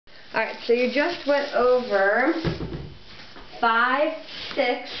Alright, so you just went over 5,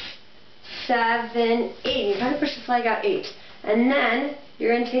 6, 7, 8. You kind of push the flag out 8. And then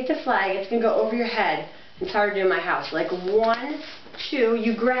you're going to take the flag, it's going to go over your head. It's hard to do in my house. Like 1, 2,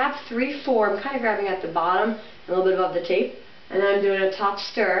 you grab 3, 4. I'm kind of grabbing at the bottom, a little bit above the tape. And then I'm doing a top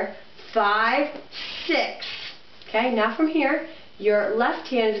stir. 5, 6. Okay, now from here, your left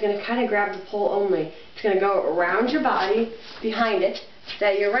hand is going to kind of grab the pole only. It's going to go around your body, behind it,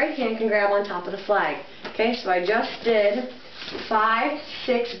 that your right hand can grab on top of the flag. Okay, so I just did 5,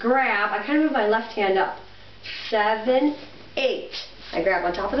 6, grab. I kind of move my left hand up. 7, 8. I grab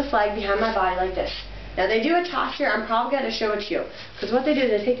on top of the flag behind my body like this. Now they do a toss here. I'm probably going to show it to you. Because what they do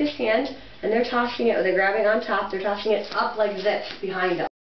is they take this hand and they're tossing it, or they're grabbing on top, they're tossing it up like this behind them.